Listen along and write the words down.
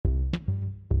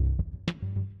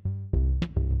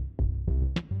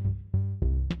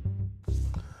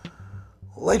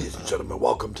Ladies and gentlemen,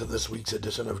 welcome to this week's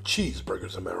edition of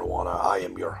Cheeseburgers and Marijuana. I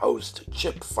am your host,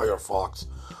 Chip Firefox,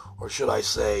 or should I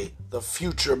say, the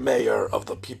future mayor of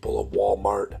the people of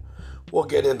Walmart. We'll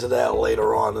get into that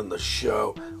later on in the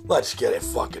show. Let's get it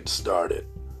fucking started.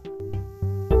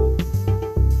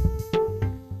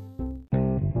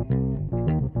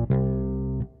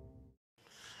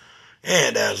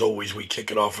 And as always, we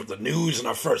kick it off with the news, and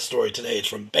our first story today is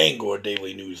from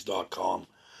BangorDailyNews.com.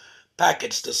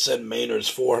 Package to send Mainers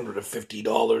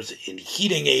 $450 in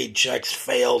heating aid checks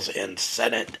fails in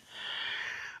Senate.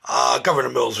 Governor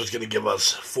Mills was going to give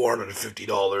us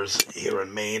 $450 here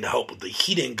in Maine to help with the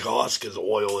heating costs because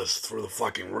oil is through the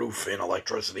fucking roof and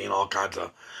electricity and all kinds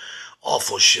of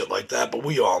awful shit like that, but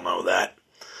we all know that.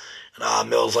 And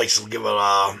Mills likes to give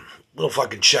it little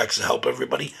fucking checks to help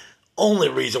everybody. Only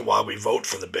reason why we vote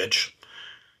for the bitch.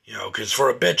 You know, because for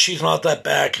a bitch, she's not that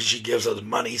bad because she gives us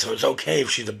money, so it's okay if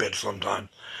she's a bitch sometimes.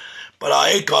 But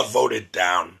it got voted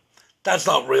down. That's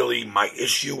not really my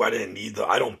issue. I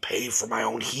don't pay for my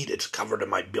own heat. It's covered in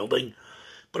my building.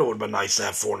 But it would have been nice to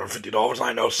have $450.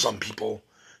 I know some people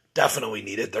definitely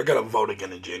need it. They're going to vote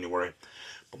again in January.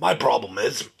 But my problem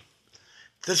is,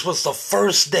 this was the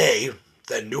first day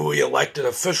that newly elected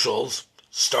officials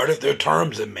started their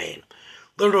terms in Maine.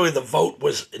 Literally, the vote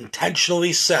was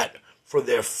intentionally set for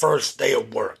their first day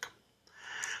of work.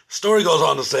 The story goes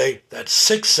on to say that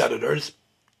 6 senators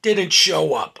didn't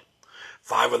show up.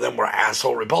 5 of them were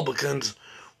asshole Republicans.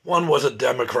 1 was a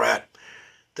Democrat.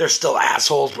 They're still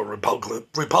assholes, but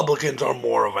Republicans are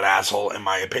more of an asshole, in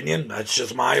my opinion. That's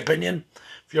just my opinion.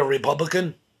 If you're a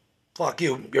Republican, fuck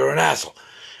you. You're an asshole.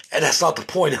 And that's not the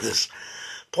point of this. The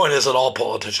point is that all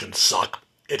politicians suck.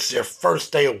 It's their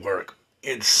first day of work,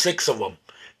 and 6 of them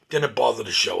didn't bother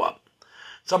to show up.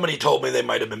 Somebody told me they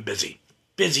might have been busy.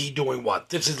 Busy doing what?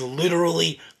 This is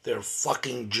literally their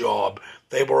fucking job.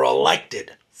 They were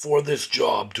elected for this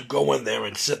job to go in there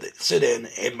and sit in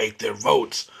and make their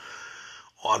votes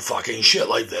on fucking shit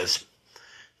like this.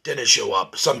 Didn't show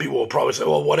up. Some people will probably say,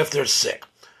 well, what if they're sick?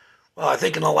 Well, I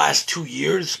think in the last 2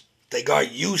 years, they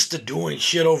got used to doing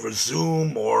shit over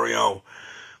Zoom or,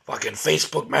 fucking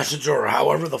Facebook Messenger or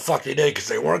however the fuck they did because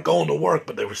they weren't going to work,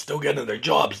 but they were still getting their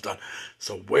jobs done.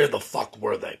 So where the fuck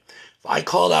were they? If I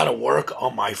called out of work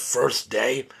on my first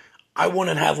day, I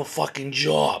wouldn't have a fucking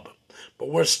job. But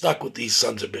we're stuck with these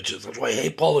sons of bitches. That's why I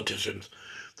hate politicians.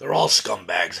 They're all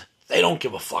scumbags. They don't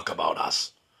give a fuck about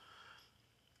us.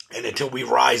 And until we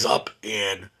rise up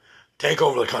and take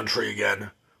over the country again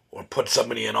or put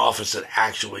somebody in office that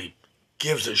actually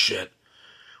gives a shit,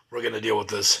 we're going to deal with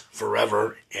this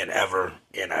forever and ever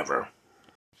and ever.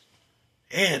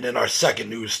 And in our second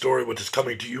news story, which is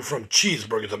coming to you from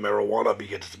Cheeseburgers and Marijuana,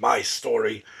 because it's my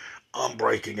story, I'm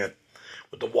breaking it.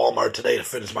 With the Walmart today to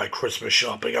finish my Christmas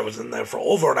shopping, I was in there for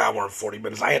over an hour and 40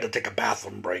 minutes. I had to take a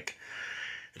bathroom break.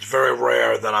 It's very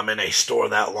rare that I'm in a store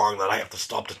that long that I have to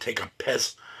stop to take a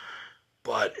piss.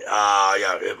 But,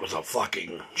 yeah, it was a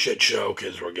fucking shit show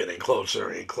because we're getting closer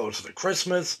and closer to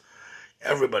Christmas.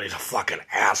 Everybody's a fucking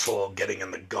asshole getting in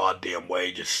the goddamn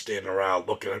way, just standing around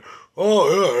looking at,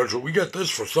 oh yeah, should we get this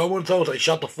for so-and-so? Say,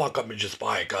 shut the fuck up and just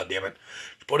buy it, goddammit.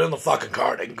 Just put it in the fucking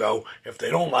cart and go. If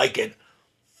they don't like it,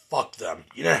 fuck them.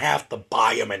 You didn't have to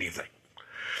buy them anything.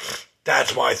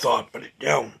 That's my thought, but,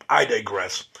 I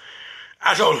digress.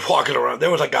 As I was walking around, there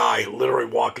was a guy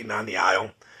literally walking down the aisle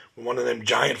with one of them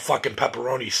giant fucking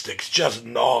pepperoni sticks just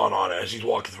gnawing on it as he's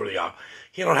walking through the aisle.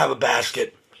 He don't have a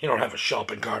basket. He don't have a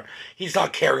shopping cart. He's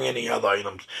not carrying any other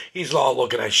items. He's not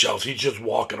looking at shelves. He's just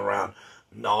walking around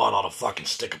gnawing on a fucking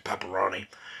stick of pepperoni.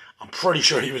 I'm pretty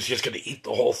sure he was just going to eat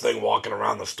the whole thing walking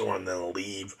around the store and then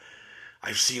leave.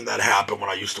 I've seen that happen when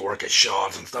I used to work at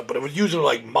Shaw's and stuff, but it was usually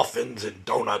like muffins and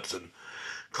donuts and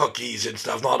cookies and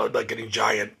stuff, not like any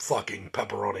giant fucking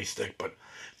pepperoni stick, but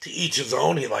to each his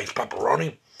own. He likes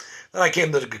pepperoni. Then I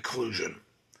came to the conclusion,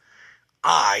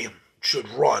 I should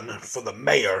run for the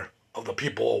mayor of the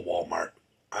people of Walmart.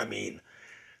 I mean,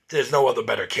 there's no other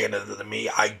better candidate than me.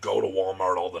 I go to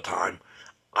Walmart all the time.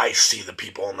 I see the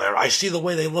people in there. I see the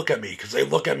way they look at me, because they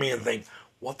look at me and think,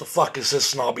 what the fuck is this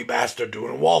snobby bastard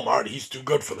doing in Walmart? He's too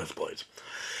good for this place.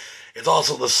 It's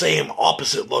also the same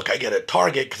opposite look I get at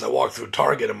Target, because I walk through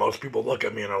Target and most people look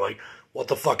at me and are like, what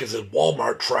the fuck is this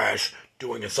Walmart trash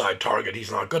doing inside Target? He's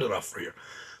not good enough for you.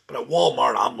 But at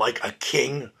Walmart, I'm like a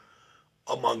king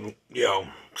among,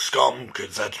 scum,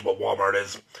 because that's what Walmart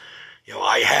is.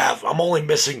 I'm only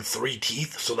missing 3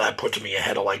 teeth, so that puts me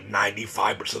ahead of like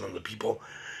 95% of the people.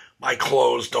 My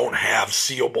clothes don't have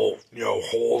seeable,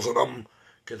 holes in them,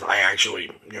 because I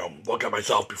actually, look at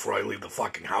myself before I leave the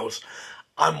fucking house.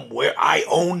 I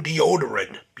own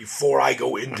deodorant before I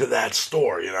go into that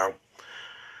store,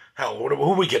 Hell, who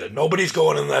are we kidding? Nobody's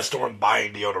going in that store and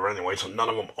buying deodorant anyway, so none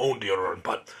of them own deodorant.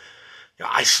 But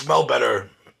I smell better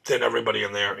than everybody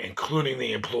in there, including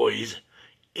the employees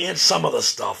and some of the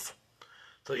stuff.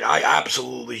 So I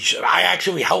absolutely should. I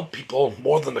actually help people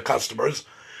more than the customers.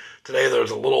 Today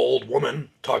there's a little old woman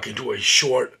talking to a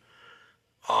short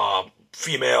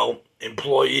female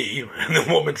employee, and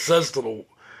the woman says to the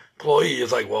employee,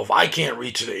 is like, well, if I can't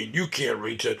reach it and you can't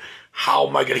reach it, how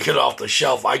am I going to get it off the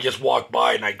shelf? I just walked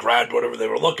by and I grabbed whatever they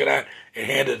were looking at and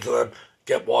handed it to them,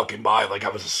 kept walking by like I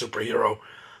was a superhero,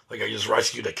 like I just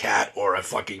rescued a cat or a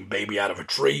fucking baby out of a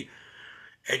tree,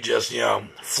 and just,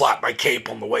 flapped my cape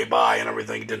on the way by and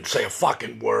everything, didn't say a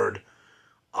fucking word.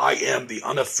 I am the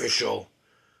unofficial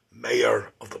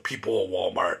mayor of the people of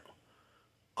Walmart.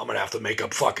 I'm going to have to make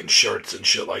up fucking shirts and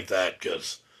shit like that,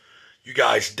 because you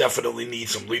guys definitely need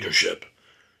some leadership.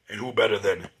 And who better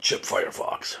than Chip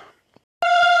Firefox?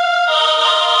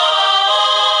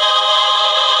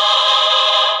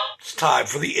 It's time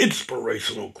for the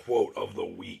inspirational quote of the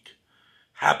week.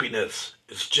 Happiness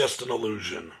is just an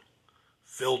illusion,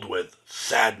 filled with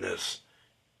sadness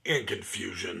and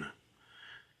confusion.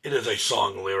 It is a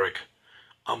song lyric.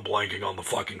 I'm blanking on the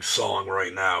fucking song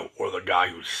right now, or the guy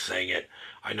who sang it.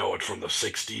 I know it's from the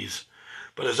 60s,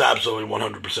 but it's absolutely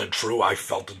 100% true. I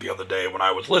felt it the other day when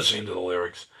I was listening to the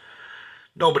lyrics.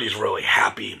 Nobody's really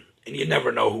happy, and you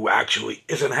never know who actually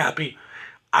isn't happy.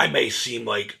 I may seem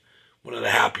like one of the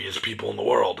happiest people in the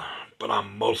world, but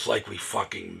I'm most likely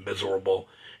fucking miserable.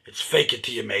 It's fake it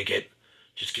till you make it.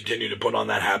 Just continue to put on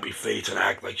that happy face and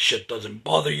act like shit doesn't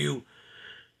bother you,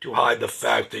 to hide the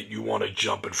fact that you want to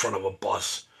jump in front of a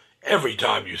bus every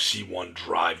time you see one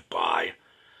drive by.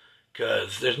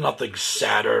 Because there's nothing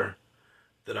sadder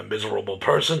than a miserable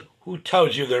person who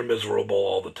tells you they're miserable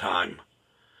all the time.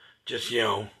 Just,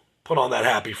 put on that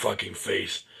happy fucking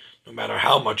face, no matter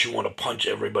how much you want to punch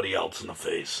everybody else in the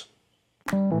face.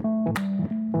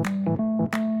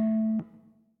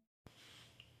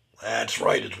 That's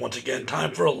right, it's once again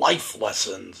time for life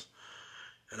lessons.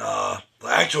 And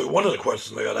actually, one of the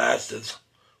questions I got asked is,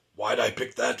 why'd I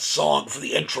pick that song for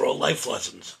the intro of Life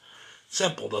Lessons?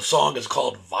 Simple, the song is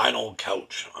called Vinyl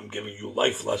Couch. I'm giving you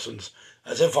life lessons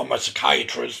as if I'm a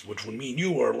psychiatrist, which would mean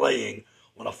you are laying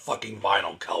on a fucking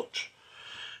vinyl couch.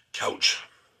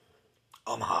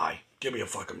 I'm high. Give me a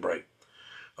fucking break.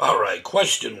 Alright,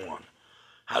 question 1.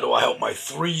 How do I help my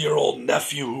 3-year-old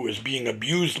nephew who is being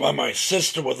abused by my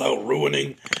sister without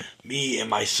ruining me and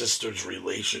my sister's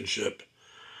relationship?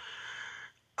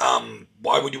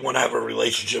 Why would you want to have a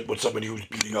relationship with somebody who's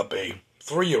beating up a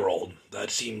 3-year-old? That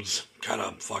seems kind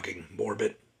of fucking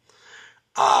morbid.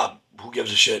 Who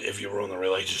gives a shit if you ruin the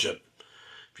relationship?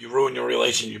 If you ruin your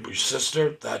relationship with your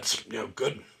sister, that's,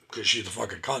 good, because she's a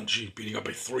fucking cunt. She's beating up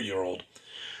a 3-year-old.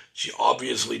 She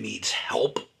obviously needs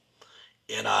help,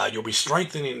 and you'll be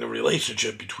strengthening the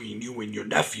relationship between you and your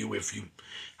nephew if you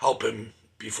help him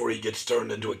before he gets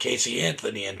turned into a Casey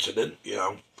Anthony incident,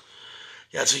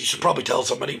 Yeah, so you should probably tell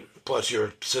somebody. Plus,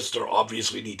 your sister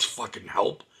obviously needs fucking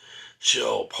help.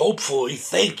 She'll hopefully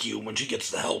thank you when she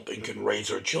gets the help and can raise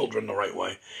her children the right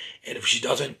way. And if she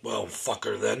doesn't, well, fuck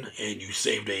her then, and you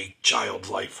saved a child's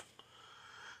life.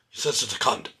 Your sister's a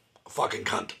cunt. A fucking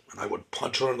cunt. And I would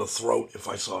punch her in the throat if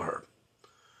I saw her.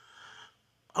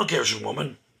 I don't care if she's a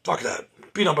woman. Fuck that.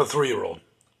 Beat up a 3-year-old.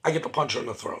 I get to punch her in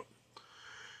the throat.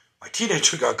 My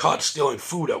teenager got caught stealing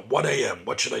food at 1 a.m.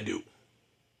 What should I do?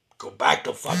 Go back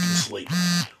to fucking sleep.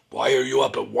 Why are you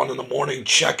up at 1 in the morning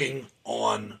checking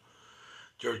on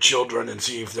your children and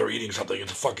seeing if they're eating something?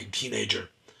 It's a fucking teenager.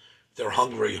 They're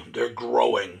hungry. They're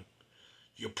growing.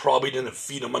 You probably didn't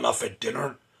feed them enough at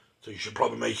dinner, so you should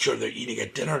probably make sure they're eating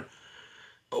at dinner.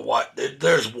 But what?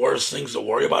 There's worse things to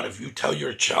worry about. If you tell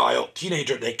your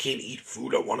teenager they can't eat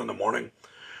food at 1 in the morning,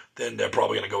 then they're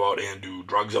probably going to go out and do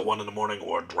drugs at 1 in the morning,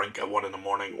 or drink at 1 in the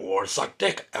morning, or suck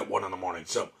dick at 1 in the morning.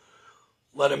 So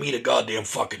let him eat a goddamn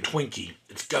fucking Twinkie.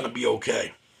 It's gonna be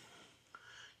okay.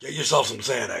 Get yourself some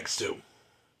Xanax, too.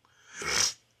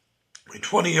 A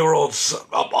 20-year-old...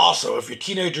 Also, if your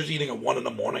teenager's eating at 1 in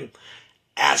the morning,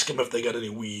 ask him if they got any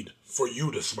weed for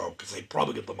you to smoke, because they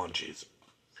probably get the munchies.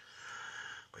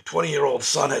 My 20-year-old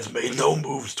son has made no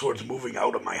moves towards moving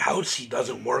out of my house. He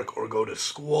doesn't work or go to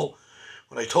school.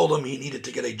 When I told him he needed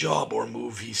to get a job or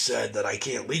move, he said that I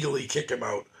can't legally kick him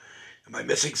out. Am I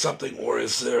missing something, or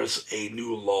is there a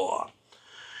new law?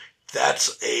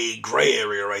 That's a gray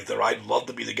area right there. I'd love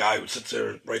to be the guy who sits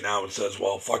there right now and says,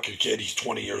 well, fuck your kid, he's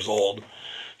 20 years old.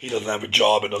 He doesn't have a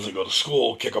job and doesn't go to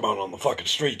school. Kick him out on the fucking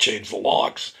street, change the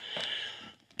locks.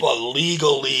 But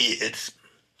legally, it's...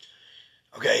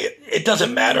 Okay, it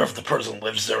doesn't matter if the person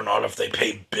lives there or not, if they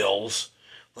pay bills.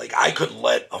 Like, I could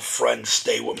let a friend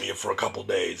stay with me for a couple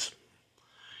days.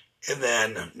 And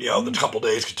then, the couple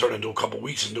days could turn into a couple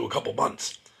weeks, into a couple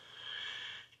months.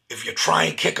 If you try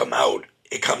and kick them out,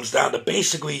 it comes down to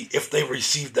basically if they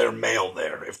received their mail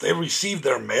there. If they received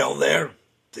their mail there,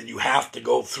 then you have to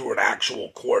go through an actual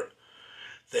court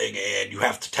thing, and you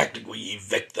have to technically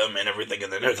evict them and everything.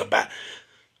 And then there's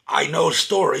I know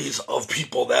stories of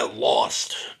people that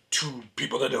lost to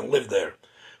people that didn't live there.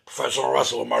 Professional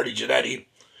wrestler Marty Jannetty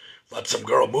let some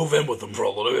girl move in with him for a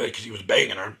little bit because he was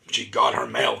banging her. She got her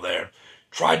mail there.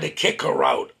 Tried to kick her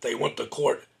out. They went to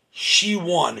court. She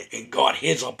won and got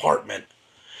his apartment.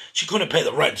 She couldn't pay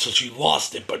the rent, so she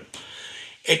lost it. But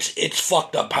it's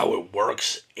fucked up how it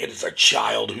works. It is a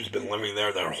child who's been living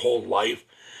there their whole life.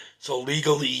 So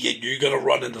legally, you're going to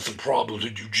run into some problems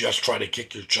if you just try to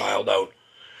kick your child out.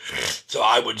 So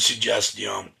I would suggest,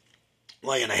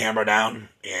 laying a hammer down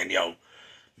and,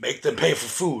 make them pay for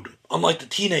food. Unlike the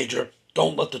teenager,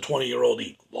 don't let the 20-year-old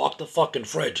eat. Lock the fucking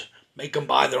fridge. Make them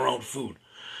buy their own food.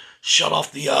 Shut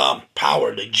off the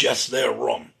power to just their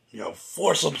room.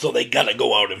 Force them so they gotta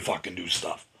go out and fucking do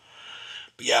stuff.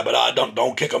 But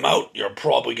don't kick them out. You're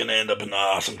probably gonna end up in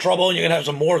some trouble, and you're gonna have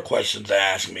some more questions to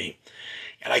ask me.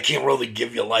 And I can't really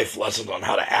give you life lessons on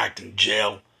how to act in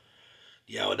jail.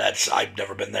 I've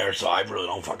never been there, so I really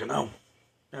don't fucking know.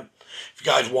 Yeah. If you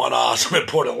guys want some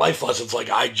important life lessons like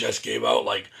I just gave out,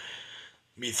 like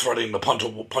me threatening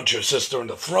to punch your sister in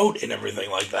the throat and everything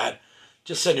like that,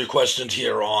 just send your questions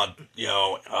here on,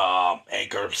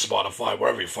 Anchor, Spotify,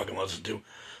 wherever you fucking listen to.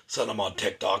 Send them on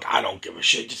TikTok. I don't give a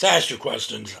shit. Just ask your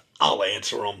questions. I'll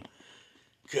answer them.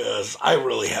 Because I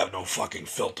really have no fucking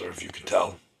filter, if you can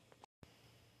tell.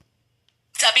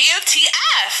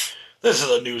 WTF! This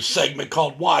is a new segment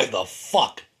called Why the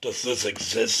Fuck Does This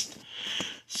Exist?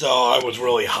 So I was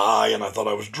really high and I thought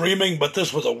I was dreaming, but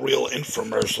this was a real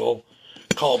infomercial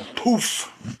called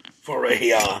Poof for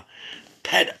a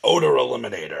pet odor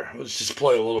eliminator. Let's just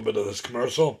play a little bit of this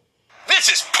commercial. This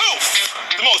is Poof,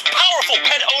 the most powerful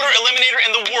pet odor eliminator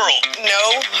in the world.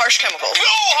 No harsh chemicals.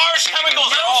 No harsh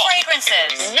chemicals at No all.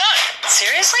 fragrances. None.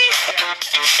 Seriously?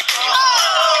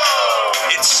 Oh!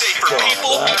 It's safe for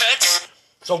people, pets.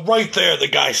 So right there, the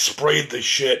guy sprayed the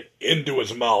shit into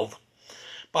his mouth.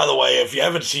 By the way, if you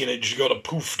haven't seen it, you should go to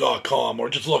poof.com or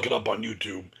just look it up on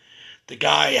YouTube. The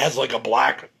guy has like a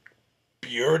black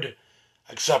beard,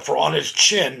 except for on his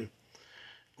chin,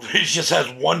 he just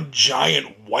has one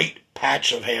giant white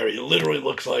patch of hair. It literally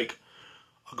looks like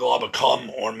a glob of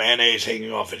cum or mayonnaise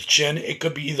hanging off his chin. It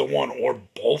could be either one or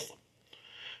both.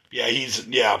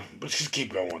 Let's just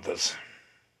keep going with this.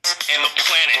 And the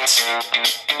planet.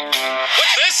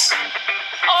 What's this?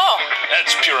 Oh.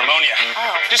 That's pure ammonia.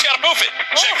 Oh. Just gotta poof it.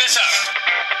 Check this out.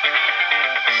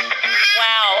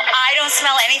 Wow, I don't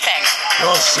smell anything. You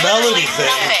don't smell Literally anything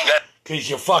nothing. because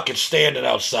you're fucking standing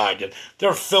outside.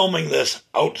 They're filming this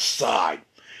outside.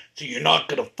 So you're not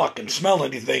going to fucking smell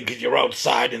anything because you're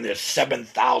outside and there's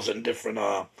 7,000 different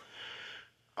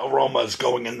aromas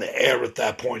going in the air at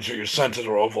that point, so your senses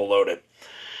are overloaded.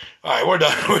 Alright, we're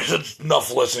done. It's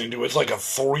enough listening to it. It's like a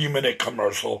 3-minute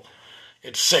commercial.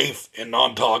 It's safe and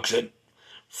non-toxic.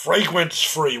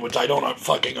 Fragrance-free, which I don't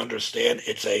fucking understand.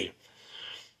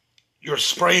 You're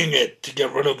spraying it to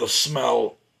get rid of the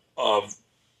smell of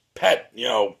pet,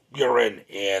 urine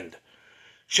and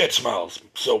shit smells.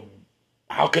 So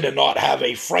how can it not have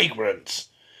a fragrance?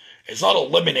 It's not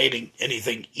eliminating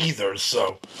anything either,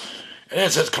 so... And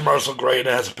it says commercial grade.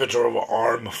 It has a picture of an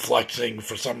arm flexing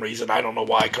for some reason. I don't know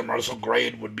why commercial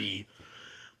grade would be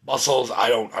muscles. I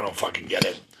don't fucking get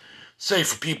it. Safe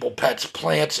for people, pets,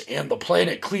 plants, and the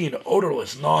planet. Clean,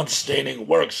 odorless, non-staining.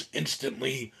 Works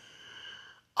instantly.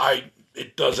 I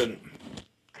don't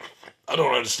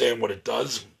understand what it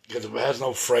does. Because if it has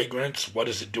no fragrance, what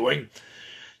is it doing?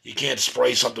 You can't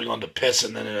spray something onto piss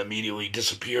and then it immediately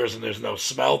disappears and there's no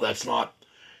smell. That's not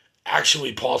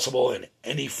actually possible in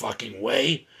any fucking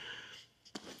way.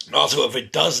 And also, if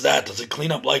it does that, does it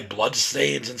clean up like blood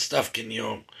stains and stuff?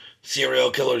 Can, serial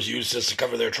killers use this to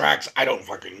cover their tracks? I don't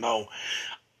fucking know.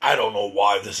 I don't know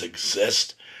why this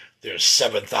exists. There's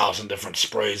 7,000 different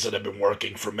sprays that have been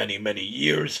working for many, many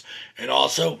years. And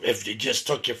also, if you just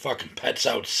took your fucking pets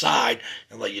outside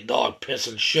and let your dog piss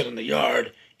and shit in the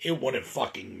yard, it wouldn't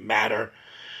fucking matter.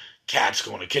 Cats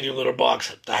go in a kitty litter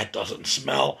box. That doesn't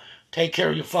smell. Take care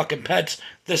of your fucking pets.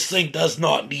 This thing does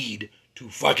not need to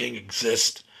fucking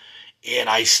exist. And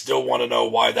I still want to know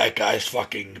why that guy's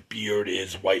fucking beard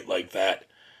is white like that.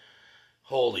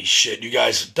 Holy shit. You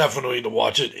guys definitely need to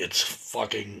watch it. It's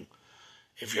fucking...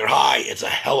 If you're high, it's a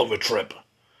hell of a trip.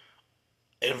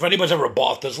 And if anybody's ever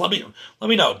bought this, let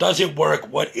me know. Does it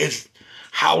work? What is...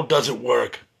 How does it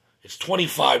work? It's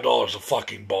 $25 a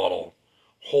fucking bottle.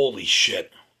 Holy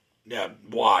shit. Yeah,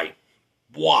 why?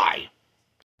 Why?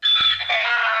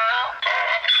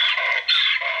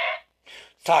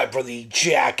 Time for the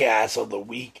jackass of the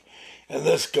week. And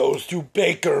this goes to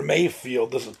Baker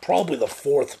Mayfield. This is probably the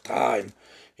fourth time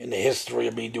in the history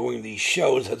of me doing these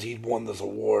shows that he's won this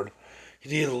award.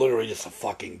 He's literally just a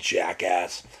fucking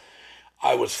jackass.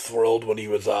 I was thrilled when he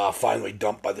was finally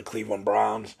dumped by the Cleveland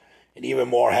Browns. And even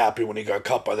more happy when he got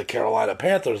cut by the Carolina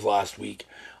Panthers last week.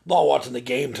 I'm not watching the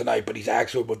game tonight, but he's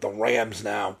actually with the Rams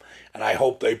now. And I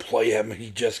hope they play him. He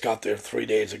just got there 3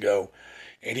 days ago.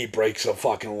 And he breaks a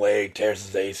fucking leg, tears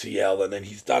his ACL, and then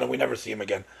he's done, and we never see him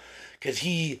again. Because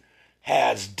he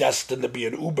has destined to be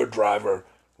an Uber driver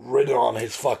written on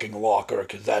his fucking locker,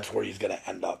 because that's where he's going to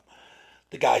end up.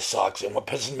 The guy sucks, and what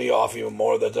pisses me off even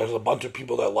more, that there's a bunch of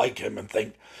people that like him and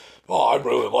think, oh, I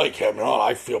really like him,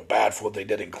 I feel bad for what they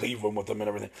did in Cleveland with him and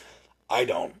everything. I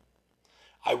don't.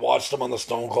 I watched him on the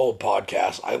Stone Cold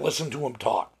podcast. I listened to him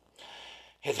talk.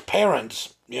 His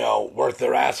parents, worked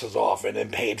their asses off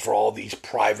and paid for all these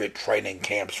private training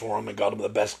camps for him and got him the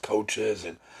best coaches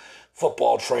and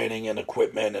football training and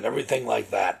equipment and everything like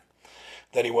that.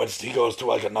 Then he goes to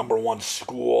like a number one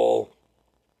school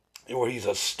where he's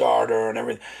a starter and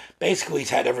everything. Basically, he's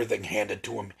had everything handed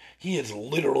to him. He is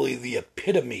literally the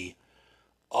epitome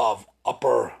of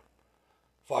upper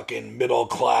fucking middle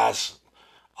class,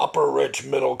 upper rich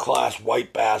middle class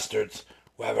white bastards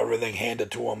who have everything handed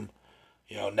to them.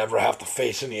 Never have to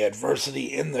face any adversity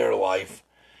in their life.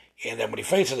 And then when he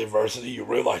faces adversity, you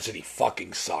realize that he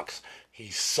fucking sucks. He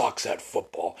sucks at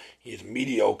football. He is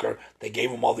mediocre. They gave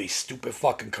him all these stupid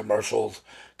fucking commercials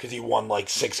because he won like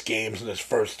 6 games in his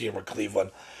first year with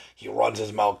Cleveland. He runs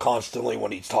his mouth constantly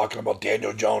when he's talking about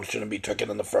Daniel Jones shouldn't be taken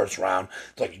in the first round.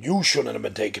 It's like, you shouldn't have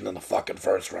been taken in the fucking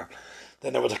first round.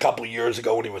 Then there was a couple of years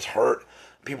ago when he was hurt.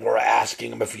 People were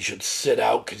asking him if he should sit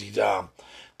out because he's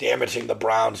damaging the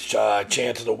Browns'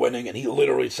 chances of winning, and he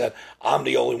literally said, I'm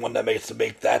the only one that makes to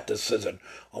make that decision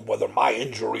on whether my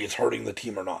injury is hurting the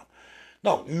team or not.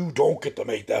 No, you don't get to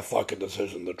make that fucking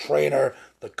decision. The trainer,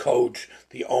 the coach,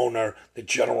 the owner, the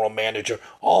general manager,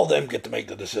 all of them get to make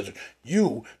the decision.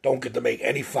 You don't get to make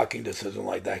any fucking decision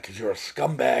like that because you're a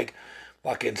scumbag,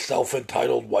 fucking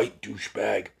self-entitled white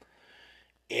douchebag.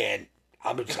 And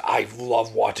I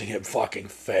love watching him fucking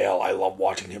fail. I love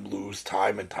watching him lose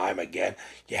time and time again.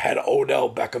 You had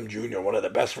Odell Beckham Jr., one of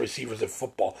the best receivers in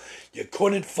football. You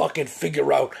couldn't fucking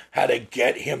figure out how to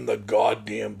get him the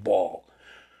goddamn ball.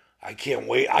 I can't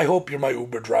wait. I hope you're my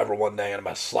Uber driver one day and I'm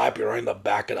going to slap you right in the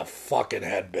back of the fucking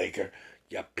head, Baker.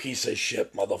 You piece of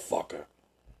shit motherfucker.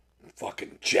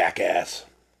 Fucking jackass.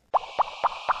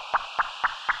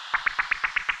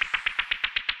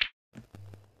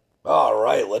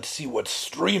 Alright, let's see what's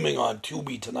streaming on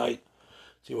Tubi tonight.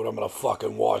 See what I'm going to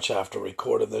fucking watch after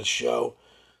recording this show.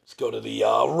 Let's go to the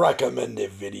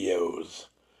recommended videos.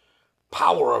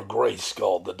 Power of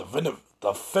Grayskull, the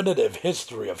definitive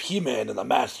history of He-Man and the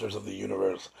Masters of the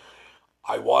Universe.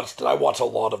 I watched it. I watch a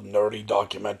lot of nerdy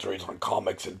documentaries on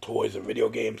comics and toys and video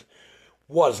games.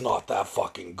 Was not that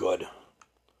fucking good.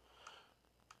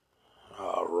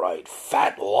 Alright,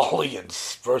 Fat Lolly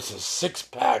versus Six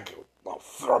Pack.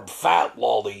 From Fat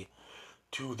Lolly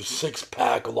to the Six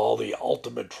Pack Lolly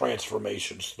Ultimate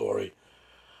Transformation Story.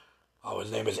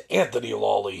 His name is Anthony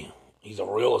Lolly. He's a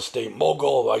real estate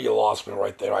mogul. Oh, you lost me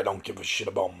right there. I don't give a shit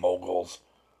about moguls.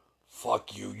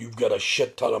 Fuck you. You've got a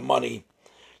shit ton of money.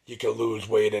 You can lose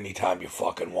weight anytime you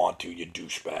fucking want to, you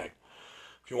douchebag.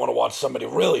 If you want to watch somebody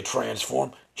really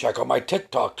transform, check out my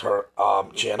TikTok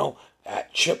channel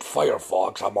at Chip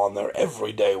Firefox. I'm on there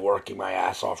every day working my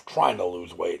ass off trying to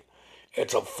lose weight.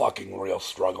 It's a fucking real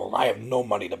struggle, and I have no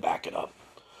money to back it up.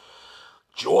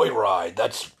 Joyride.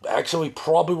 That's actually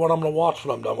probably what I'm going to watch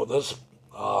when I'm done with this.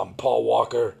 Paul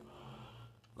Walker,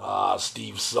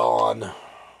 Steve Zahn. The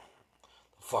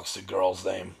fuck's the girl's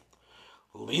name?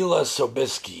 Leela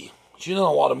Sobieski. She's in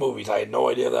a lot of movies. I had no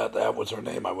idea that was her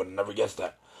name. I would have never guessed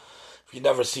that. If you've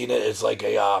never seen it, it's like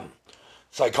a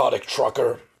psychotic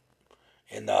trucker.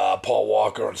 And Paul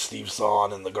Walker and Steve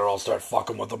Zahn and the girls start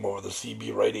fucking with him over the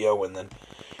CB radio, and then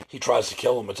he tries to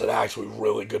kill him. It's an actually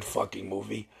really good fucking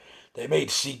movie. They made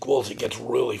sequels. It gets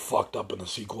really fucked up in the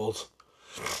sequels.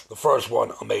 The first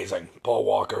one, amazing. Paul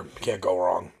Walker, can't go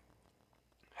wrong.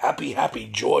 Happy, Happy,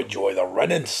 Joy, Joy, the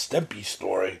Ren and Stimpy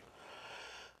story.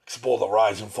 Explore the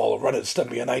rise and fall of Ren and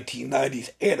Stimpy, a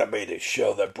 1990s animated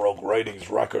show that broke ratings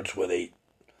records with it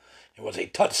was a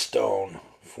touchstone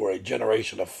for a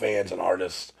generation of fans and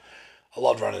artists. I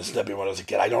loved Ren and Stimpy when I was a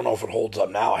kid. I don't know if it holds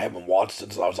up now. I haven't watched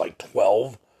it since I was like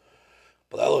 12.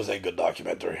 But that was a good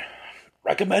documentary.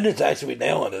 recommended's actually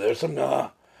nailing it. There's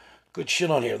some good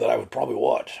shit on here that I would probably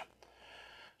watch.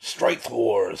 Strength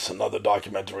Wars, another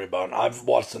documentary about... I've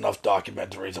watched enough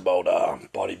documentaries about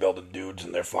bodybuilding dudes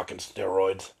and their fucking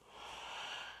steroids.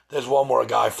 There's one where a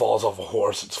guy falls off a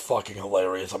horse. It's fucking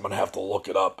hilarious. I'm going to have to look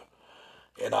it up.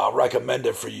 And I'll recommend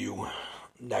it for you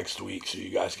next week so you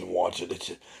guys can watch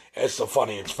it. It's the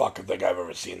funniest fucking thing I've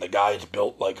ever seen. The guy's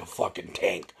built like a fucking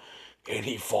tank. And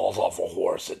he falls off a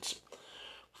horse. It's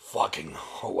fucking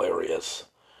hilarious.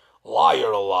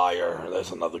 Liar, Liar.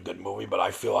 That's another good movie, but I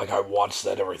feel like I watch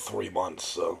that every 3 months.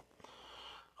 So,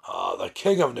 The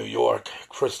King of New York,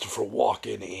 Christopher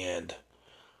Walken and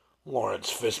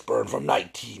Lawrence Fishburne from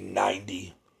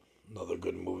 1990. Another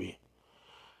good movie.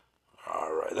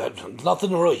 Alright, that's nothing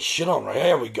to really shit on, right?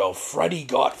 Here we go. Freddy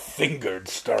Got Fingered,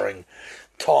 starring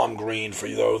Tom Green. For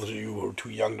those of you who are too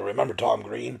young to remember Tom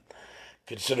Green,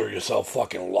 consider yourself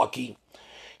fucking lucky.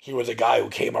 He was a guy who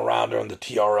came around during the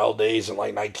TRL days in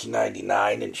like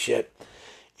 1999 and shit.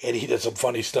 And he did some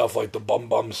funny stuff like the Bum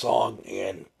Bum song.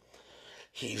 And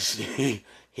he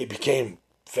became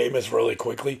famous really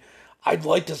quickly. I'd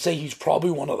like to say he's probably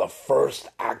one of the first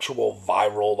actual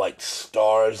viral like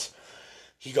stars.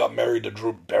 He got married to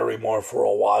Drew Barrymore for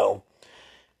a while.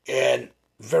 And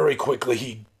very quickly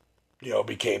he,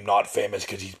 became not famous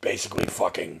because he's basically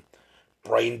fucking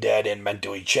brain dead and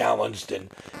mentally challenged, and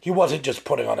he wasn't just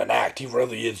putting on an act. He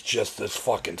really is just this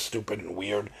fucking stupid and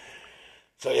weird.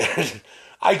 So yeah,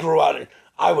 I grew out.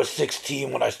 I was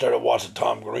 16 when I started watching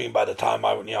Tom Green. By the time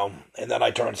and then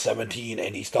I turned 17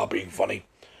 and he stopped being funny.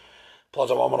 Plus,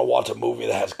 if I'm going to watch a movie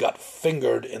that has Got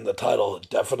Fingered in the title,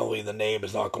 definitely the name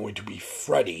is not going to be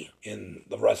Freddy in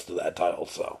the rest of that title.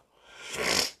 So,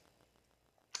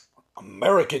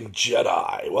 American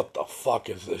Jedi. What the fuck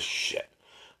is this shit?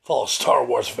 For all Star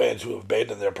Wars fans who have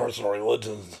abandoned their personal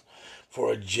religions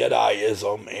for a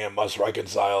Jediism and must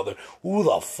reconcile them. Who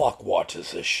the fuck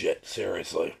watches this shit?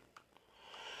 Seriously.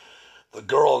 The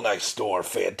Girl Next Door.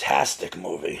 Fantastic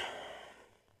movie.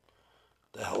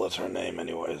 The hell is her name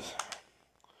anyways?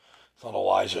 It's not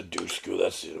Elijah Dushku.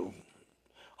 That's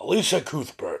Alicia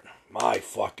Cuthbert. My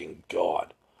fucking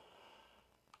god.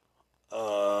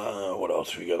 What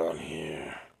else we got on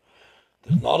here?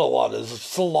 There's not a lot. There's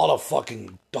just a lot of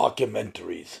fucking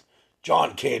documentaries.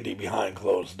 John Candy Behind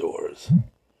Closed Doors.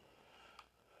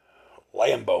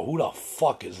 Lambo. Who the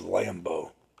fuck is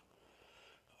Lambo?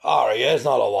 Alright, yeah, there's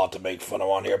not a lot to make fun of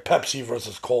on here. Pepsi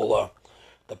versus Cola.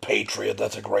 The Patriot.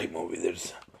 That's a great movie.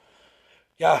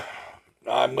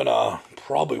 I'm gonna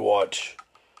probably watch...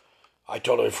 I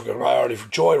totally forgot.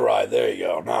 Joyride. There you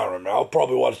go. Now I remember. I'll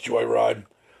probably watch Joyride.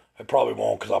 I probably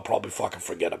won't because I'll probably fucking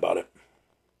forget about it.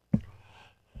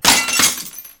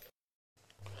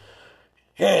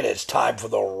 And it's time for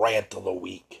the rant of the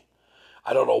week.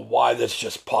 I don't know why this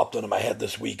just popped into my head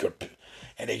this week,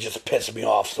 and it just pissed me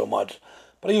off so much.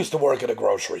 But I used to work at a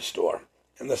grocery store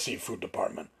in the seafood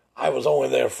department. I was only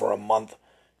there for a month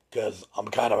because I'm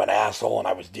kind of an asshole and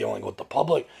I was dealing with the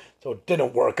public, so it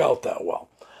didn't work out that well.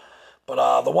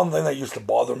 But the one thing that used to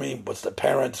bother me was the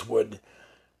parents would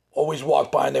always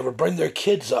walk by and they would bring their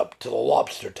kids up to the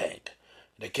lobster tank.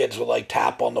 The kids would like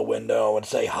tap on the window and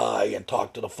say hi and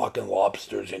talk to the fucking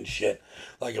lobsters and shit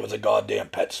like it was a goddamn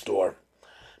pet store.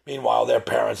 Meanwhile, their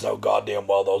parents know goddamn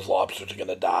well those lobsters are going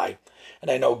to die. And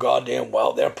they know goddamn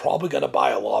well they're probably going to buy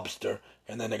a lobster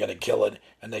and then they're going to kill it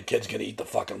and the kid's going to eat the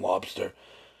fucking lobster.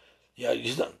 Yeah,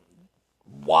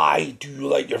 why do you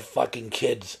let your fucking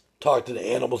kids talk to the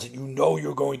animals that you know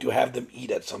you're going to have them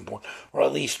eat at some point? Or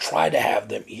at least try to have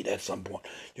them eat at some point.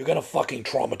 You're going to fucking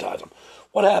traumatize them.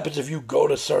 What happens if you go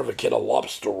to serve a kid a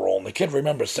lobster roll and the kid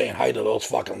remembers saying hi to those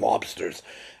fucking lobsters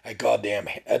at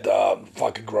the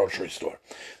fucking grocery store?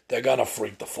 They're gonna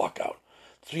freak the fuck out.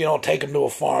 So you don't take them to a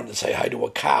farm to say hi to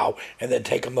a cow and then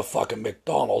take them to fucking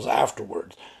McDonald's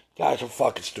afterwards. You guys are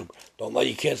fucking stupid. Don't let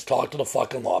your kids talk to the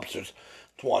fucking lobsters.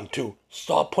 1, 2,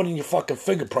 stop putting your fucking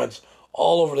fingerprints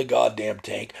all over the goddamn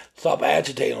tank. Stop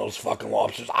agitating those fucking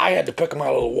lobsters. I had to pick them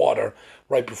out of the water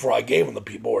right before I gave them to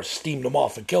people or steamed them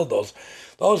off and killed those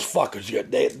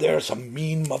fuckers. They're some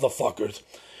mean motherfuckers.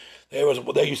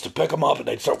 They used to pick them up and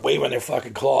they'd start waving their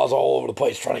fucking claws all over the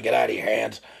place trying to get out of your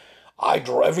hands.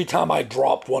 Every time I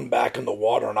dropped one back in the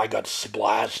water and I got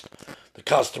splashed, the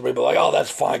customer would be like, oh, that's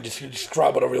fine, just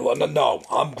grab whatever you want. No,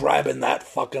 I'm grabbing that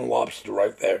fucking lobster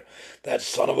right there. That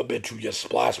son of a bitch who just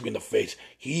splashed me in the face.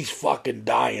 He's fucking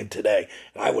dying today,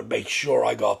 and I would make sure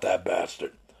I got that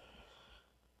bastard.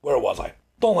 Where was I?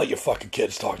 Don't let your fucking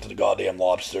kids talk to the goddamn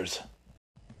lobsters.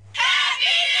 Happy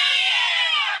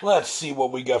New Year! Let's see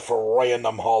what we got for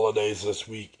random holidays this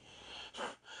week.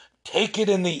 Take It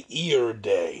in the Ear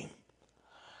Day.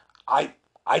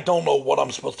 I don't know what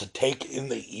I'm supposed to take in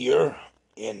the ear,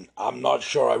 and I'm not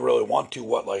sure I really want to.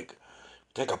 What, like,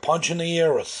 take a punch in the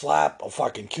ear, a slap, a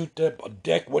fucking Q-tip, a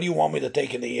dick? What do you want me to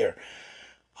take in the ear?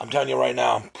 I'm telling you right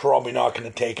now, I'm probably not going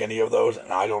to take any of those,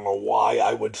 and I don't know why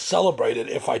I would celebrate it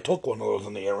if I took one of those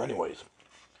in the ear anyways.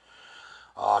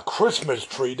 Christmas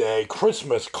tree day,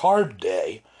 Christmas card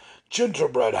day,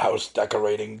 gingerbread house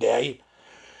decorating day.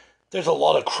 There's a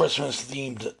lot of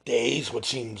Christmas-themed days, which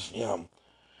seems,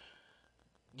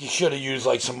 you should have used,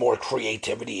 like, some more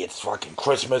creativity. It's fucking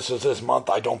Christmas is this month.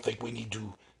 I don't think we need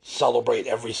to celebrate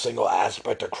every single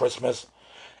aspect of Christmas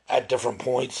at different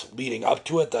points leading up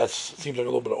to it. That seems like a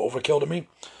little bit of overkill to me.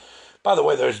 By the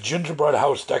way, there's gingerbread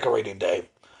house decorating day.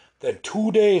 Then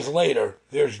 2 days later,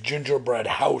 there's gingerbread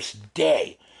house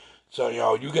day. So,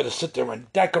 you got to sit there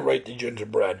and decorate the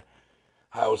gingerbread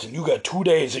house, and you got 2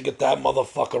 days to get that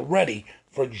motherfucker ready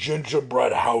for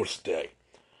gingerbread house day.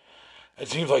 It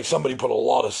seems like somebody put a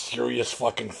lot of serious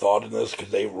fucking thought in this, because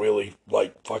they really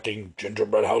like fucking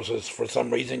gingerbread houses for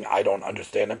some reason. I don't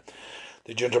understand it.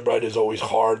 The gingerbread is always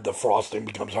hard. The frosting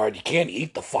becomes hard. You can't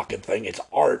eat the fucking thing. It's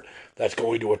art that's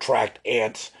going to attract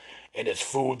ants, and it's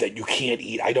food that you can't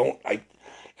eat.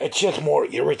 It's just more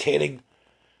irritating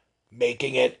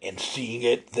making it and seeing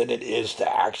it than it is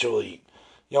to actually,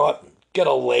 you know what, get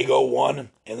a Lego one,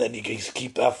 and then you can just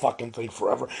keep that fucking thing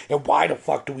forever. And why the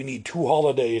fuck do we need 2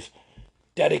 holidays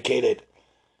dedicated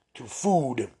to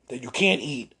food that you can't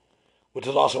eat, which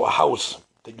is also a house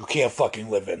that you can't fucking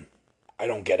live in? I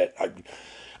don't get it.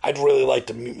 I'd really like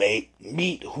to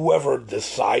meet whoever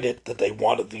decided that they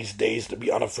wanted these days to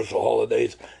be unofficial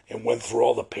holidays and went through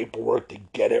all the paperwork to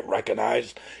get it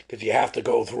recognized, because you have to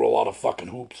go through a lot of fucking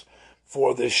hoops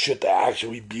for this shit to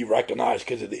actually be recognized,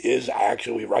 because it is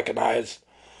actually recognized.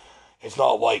 It's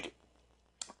not like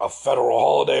a federal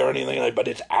holiday or anything like, but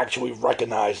it's actually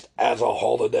recognized as a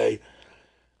holiday.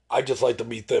 I'd just like to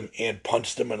meet them and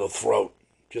punch them in the throat,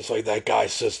 just like that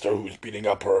guy's sister who's beating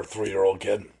up her 3-year-old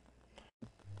kid.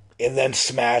 And then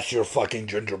smash your fucking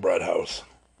gingerbread house.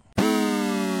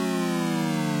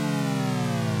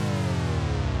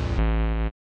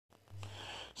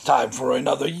 It's time for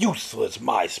another useless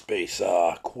MySpace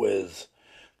quiz.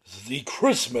 This is the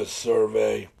Christmas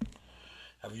survey.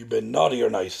 Have you been naughty or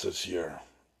nice this year?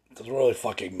 It doesn't really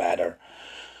fucking matter.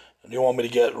 And you want me to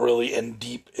get really in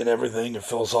deep in everything and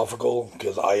philosophical?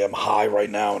 Because I am high right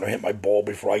now and I hit my ball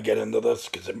before I get into this,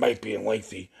 because it might be a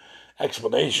lengthy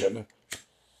explanation.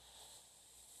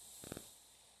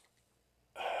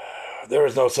 There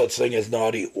is no such thing as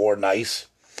naughty or nice.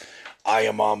 I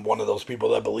am one of those people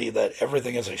that believe that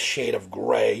everything is a shade of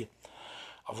gray.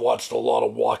 I've watched a lot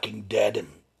of Walking Dead,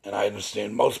 and I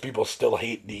understand most people still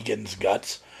hate Negan's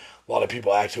guts. A lot of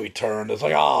people actually turn. It's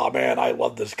like, oh man, I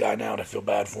love this guy now, and I feel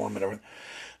bad for him and everything.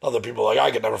 Other people are like,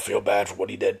 I could never feel bad for what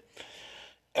he did.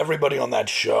 Everybody on that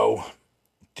show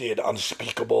did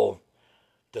unspeakable,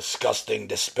 disgusting,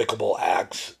 despicable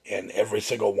acts, and every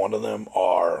single one of them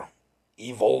are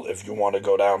evil. If you want to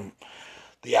go down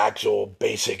the actual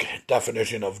basic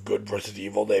definition of good versus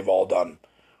evil, they've all done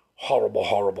horrible,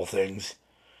 horrible things.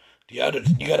 You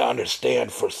gotta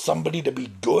understand, for somebody to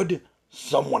be good,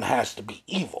 someone has to be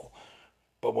evil.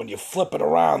 But when you flip it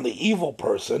around, the evil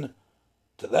person,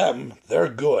 to them, they're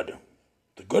good.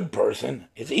 The good person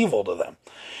is evil to them.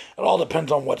 It all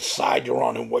depends on what side you're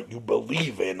on and what you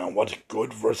believe in, and what's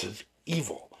good versus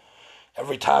evil.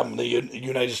 Every time the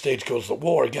United States goes to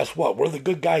war, guess what? We're the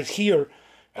good guys here,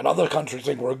 and other countries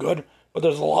think we're good, but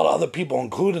there's a lot of other people,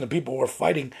 including the people we're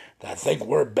fighting, that think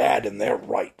we're bad and they're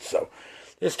right. So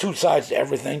there's 2 sides to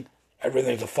everything.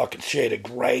 Everything's a fucking shade of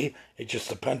gray. It just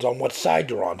depends on what side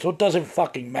you're on. So it doesn't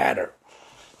fucking matter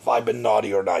if I've been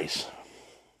naughty or nice.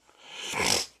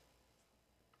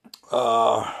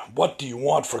 What do you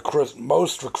want for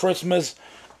most for Christmas?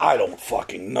 I don't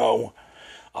fucking know.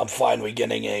 I'm finally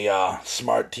getting a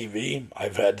smart TV.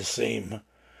 I've had the same,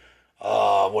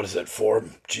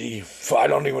 4G? I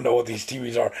don't even know what these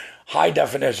TVs are. High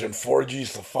definition,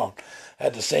 4G's the phone.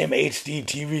 Had the same HD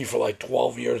TV for like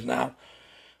 12 years now.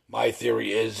 My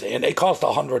theory is, and it cost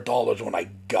 $100 when I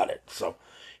got it. So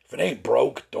if it ain't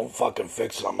broke, don't fucking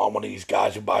fix it. I'm not one of these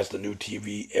guys who buys the new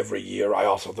TV every year. I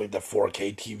also think that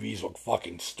 4K TVs look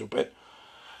fucking stupid.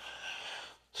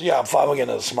 So yeah, I'm finally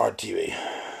getting a smart TV.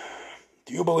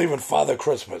 Do you believe in Father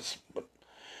Christmas? But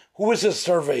who is this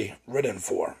survey written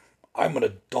for? I'm an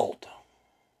adult.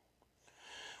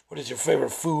 What is your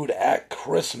favorite food at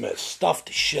Christmas?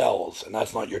 Stuffed shells. And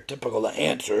that's not your typical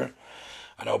answer.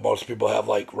 I know most people have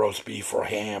like roast beef or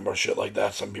ham or shit like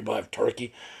that. Some people have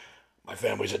turkey. My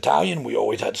family's Italian. We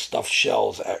always had stuffed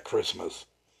shells at Christmas.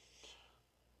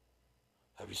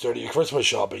 Have you started your Christmas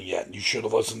shopping yet? You should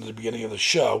have listened to the beginning of the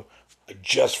show. I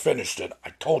just finished it. I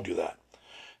told you that.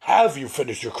 Have you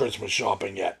finished your Christmas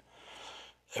shopping yet?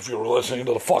 If you were listening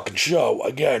to the fucking show,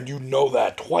 again, you know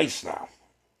that twice now.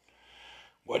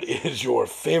 What is your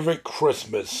favorite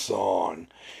Christmas song?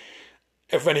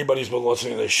 If anybody's been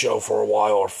listening to this show for a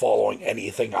while or following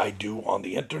anything I do on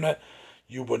the internet,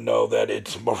 you would know that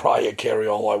it's Mariah Carey,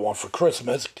 All I Want for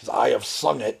Christmas, because I have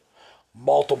sung it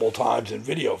multiple times in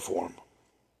video form.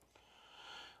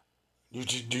 You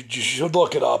should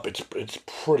look it up. It's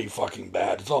pretty fucking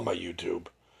bad. It's on my YouTube.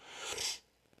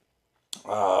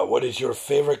 What is your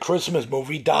favorite Christmas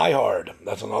movie? Die Hard.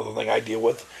 That's another thing I deal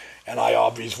with. And I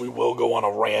obviously will go on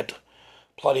a rant.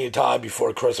 Plenty of time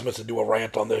before Christmas to do a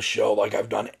rant on this show like I've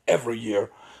done every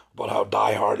year about how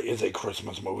Die Hard is a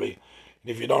Christmas movie. And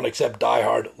if you don't accept Die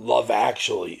Hard, Love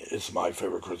Actually is my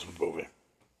favorite Christmas movie.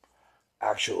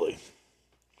 Actually.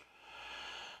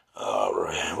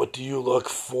 Alright, what do you look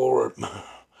forward...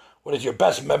 What is your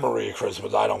best memory of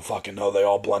Christmas? I don't fucking know. They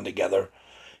all blend together.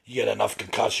 You get enough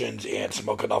concussions and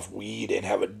smoke enough weed and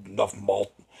have enough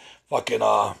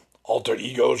alter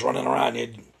egos running around.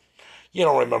 You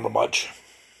don't remember much.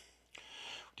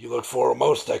 Do you look forward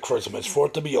most at Christmas? For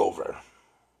it to be over.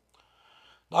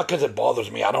 Not because it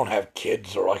bothers me. I don't have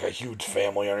kids or like a huge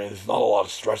family or anything. There's not a lot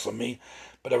of stress on me.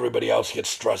 But everybody else gets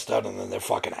stressed out and then they're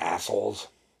fucking assholes.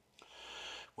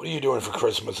 What are you doing for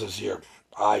Christmas this year?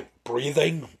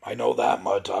 Breathing. I know that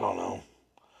much. I don't know.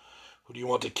 Who do you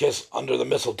want to kiss under the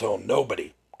mistletoe?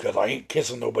 Nobody. Because I ain't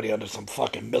kissing nobody under some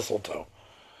fucking mistletoe.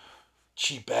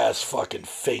 Cheap ass fucking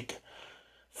fake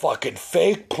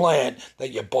plant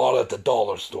that you bought at the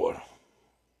dollar store.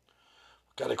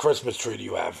 What kind of Christmas tree do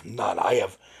you have? None. I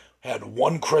have had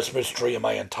one Christmas tree in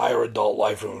my entire adult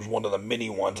life. It was one of the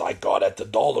mini ones I got at the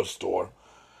dollar store.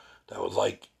 That was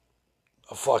like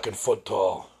a fucking foot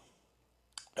tall.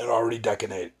 And already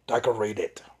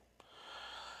decorated.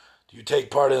 Do you take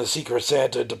part in the Secret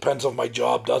Santa? It depends if my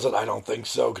job does it. I don't think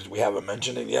so, because we haven't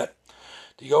mentioned it yet.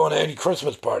 Do you go into any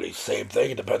Christmas parties? Same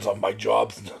thing. It depends on my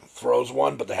job throws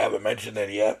one, but they haven't mentioned it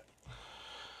yet.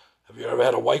 Have you ever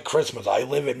had a white Christmas? I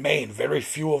live in Maine. Very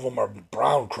few of them are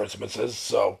brown Christmases,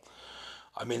 so...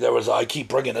 I keep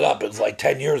bringing it up. It was like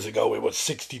 10 years ago. It was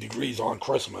 60 degrees on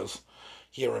Christmas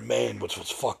here in Maine, which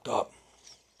was fucked up.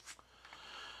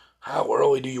 How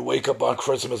early do you wake up on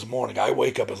Christmas morning? I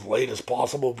wake up as late as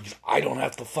possible because I don't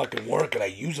have to fucking work and I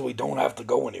usually don't have to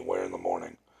go anywhere in the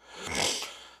morning.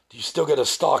 Do you still get a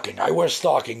stocking? I wear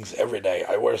stockings every day.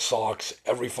 I wear socks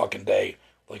every fucking day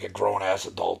like a grown-ass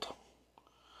adult.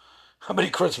 How many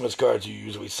Christmas cards do you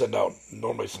usually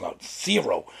normally send out?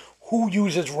 0. Who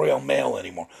uses real mail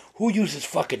anymore? Who uses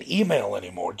fucking email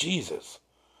anymore? Jesus.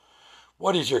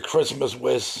 What is your Christmas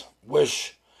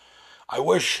wish? I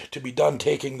wish to be done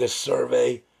taking this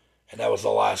survey, and that was the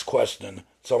last question,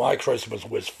 so my Christmas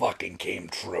wish fucking came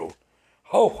true.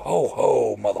 Ho, ho,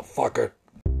 ho, motherfucker.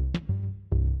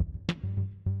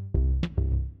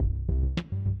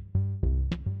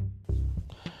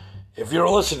 If you're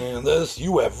listening to this,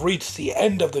 you have reached the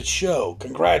end of the show.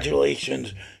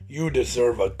 Congratulations, you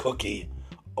deserve a cookie.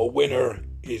 A winner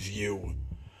is you.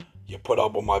 You put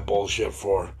up with my bullshit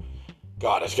for...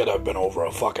 God, it's gotta have been over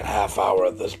a fucking half hour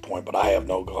at this point, but I have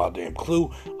no goddamn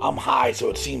clue. I'm high,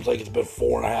 so it seems like it's been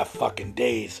 4.5 fucking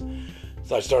days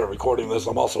since I started recording this.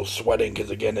 I'm also sweating, because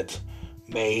again, it's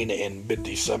Maine in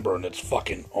mid-December, and it's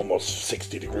fucking almost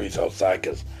 60 degrees outside,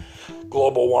 because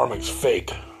global warming's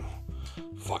fake.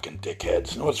 Fucking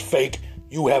dickheads. You know what's fake?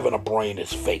 You having a brain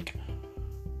is fake.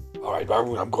 Alright,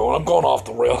 I'm going off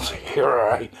the rails here,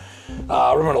 alright?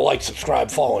 Remember to like, subscribe,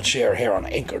 follow, and share here on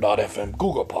Anchor.fm,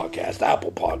 Google Podcast,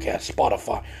 Apple Podcast,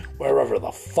 Spotify, wherever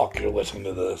the fuck you're listening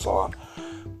to this on.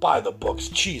 Buy the books,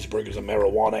 Cheeseburgers and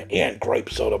Marijuana, and Grape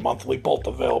Soda Monthly, both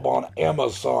available on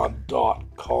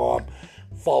Amazon.com.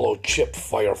 Follow Chip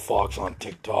Firefox on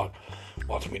TikTok.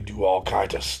 Watch me do all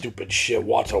kinds of stupid shit.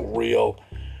 Watch a real,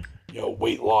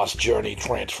 weight loss journey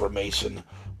transformation.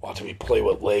 Watch me play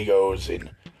with Legos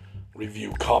and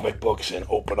review comic books and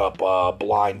open up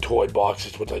blind toy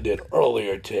boxes, which I did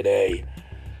earlier today.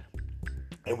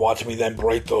 And watch me then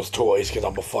break those toys because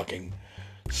I'm a fucking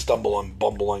stumbling,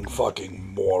 bumbling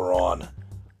fucking moron.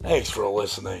 Thanks for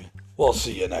listening. We'll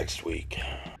see you next week.